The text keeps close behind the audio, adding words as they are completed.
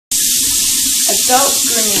adult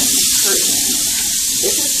grooming Persian.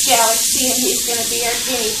 This is Galaxy, and he's going to be our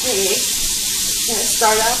guinea pig. He's going to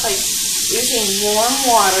start out by using warm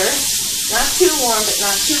water, not too warm, but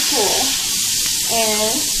not too cool.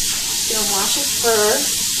 And he's going to wash his fur.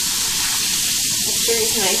 Make sure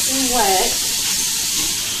he's nice and wet.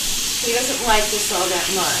 He doesn't like this all that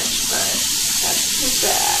much, but that's too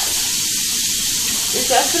bad. You're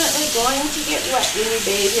definitely going to get wet when you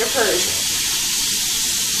bathe your Persian.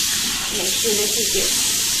 Make sure that he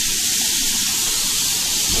gets.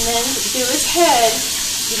 And then to do his head,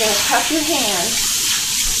 you're going to cup your hand,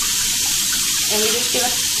 and you're just going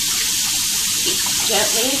to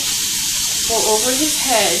gently go over his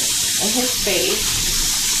head and his face,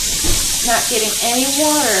 not getting any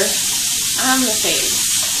water on the face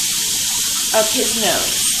of his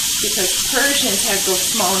nose, because Persians have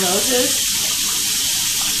those small noses.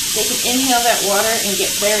 They can inhale that water and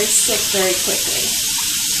get very sick very quickly.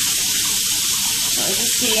 So as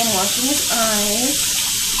you see, I'm washing his eyes.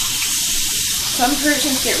 Some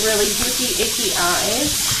Persians get really icky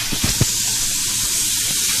eyes.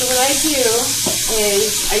 So what I do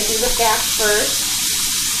is I do the back first.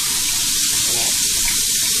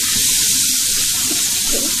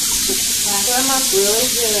 Lather them up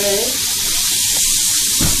really good.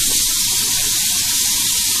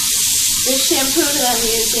 This shampoo that I'm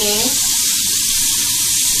using,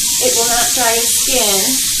 it will not dry your skin.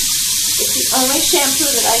 It's the only shampoo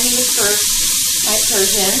that I use for my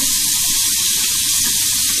Persian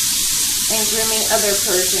and grooming other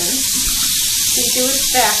Persians. So you do his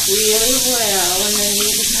back really well, and then you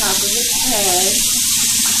do the top of his head.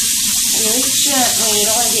 And really gently, you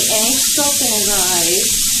don't want to get any soap in his eyes.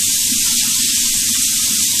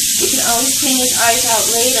 You can always clean his eyes out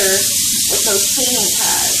later with those cleaning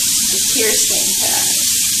pads, the tear stain pads.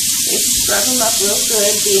 Just scrub them up real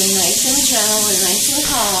good, being nice and gentle and nice and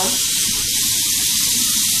calm.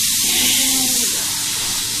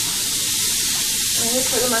 And you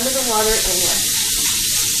put them under the water and then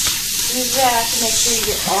use that to make sure you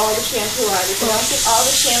get all the shampoo out. If you don't get all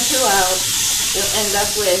the shampoo out, you'll end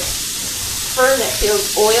up with fur that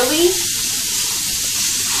feels oily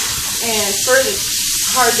and fur that's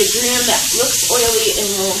hard to groom that looks oily and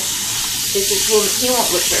he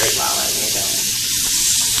won't look very well on your dog.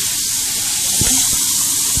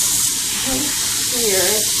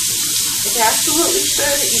 Here, it's absolutely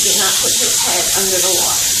sure that you do not put his head under the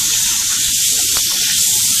water.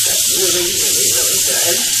 That's really, really, really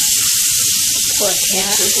good. Poor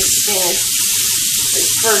cat. His skin is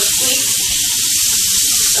fur squeaks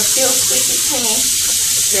or feels squeaky clean.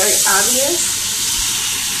 It's very obvious.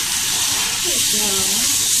 There you go.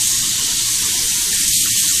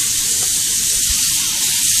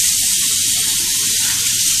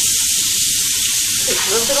 Take a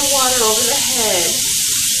little bit of water over the head.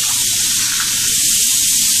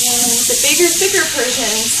 And the bigger, thicker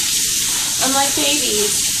Persians, unlike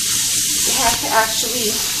babies, you have to actually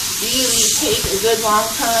really take a good long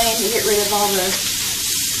time to get rid of all the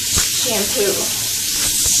shampoo.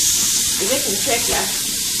 Because it can trick you.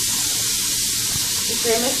 You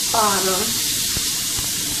trim its bottom.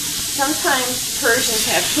 Sometimes Persians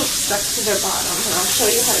have poop stuck to their bottoms, and I'll show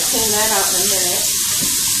you how to clean that out in a minute.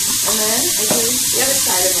 And then I do the other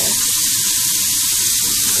side of him.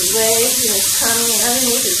 His legs and his tummy and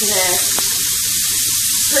underneath his neck.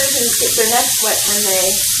 Persians get their necks wet when they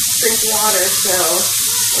drink water, so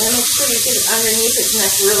you want to make sure you get it underneath his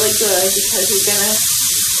neck really good, because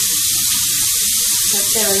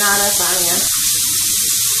that's gonna knot up on you.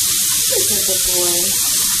 Here's a good boy.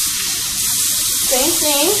 Same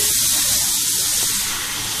thing.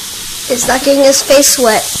 It's not getting his face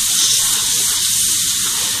wet.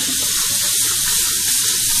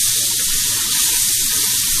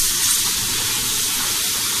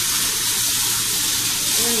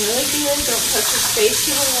 Really good. Don't touch his face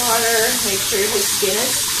to the water. Make sure his skin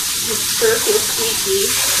is, his fur feels squeaky.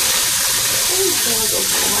 And he's going to go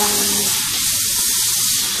down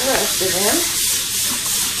the rest of him.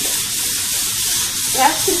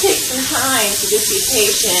 Baths can take some time, so just be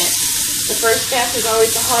patient. The first bath is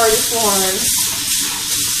always the hardest one.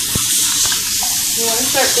 You want to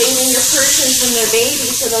start bathing your Persians when they're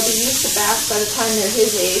babies, so they'll be used to baths by the time they're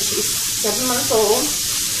his age. He's 7 months old,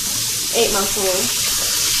 8 months old.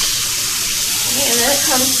 And then it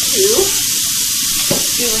comes to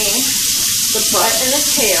doing the butt and the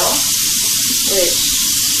tail, which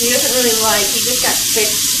he doesn't really like. He just got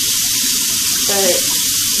fixed, but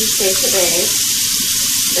he's safe to bathe.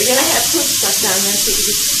 They're going to have poop stuck down there, so you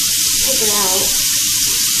just take it out.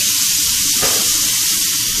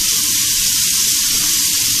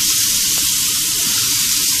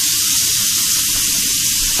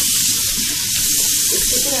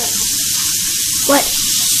 Pick it up. What?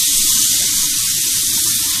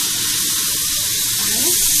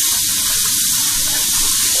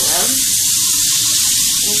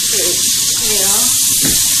 Okay, tail.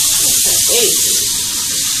 That's an 8.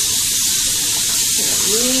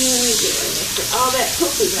 Really good. Make sure all that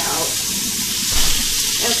poop is out.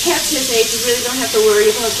 And cats his age, you really don't have to worry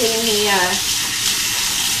about getting the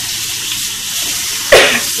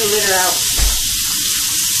litter out.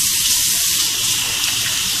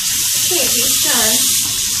 Okay, he's done.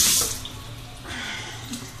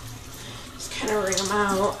 Just kind of wring them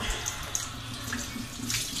out.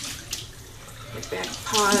 The back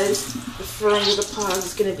paws, the fur under the paws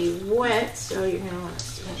is going to be wet, so you're going to want to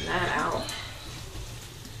spin that out.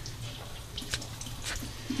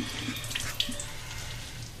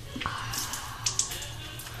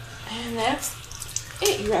 And that's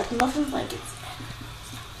it. You wrap them up in blankets.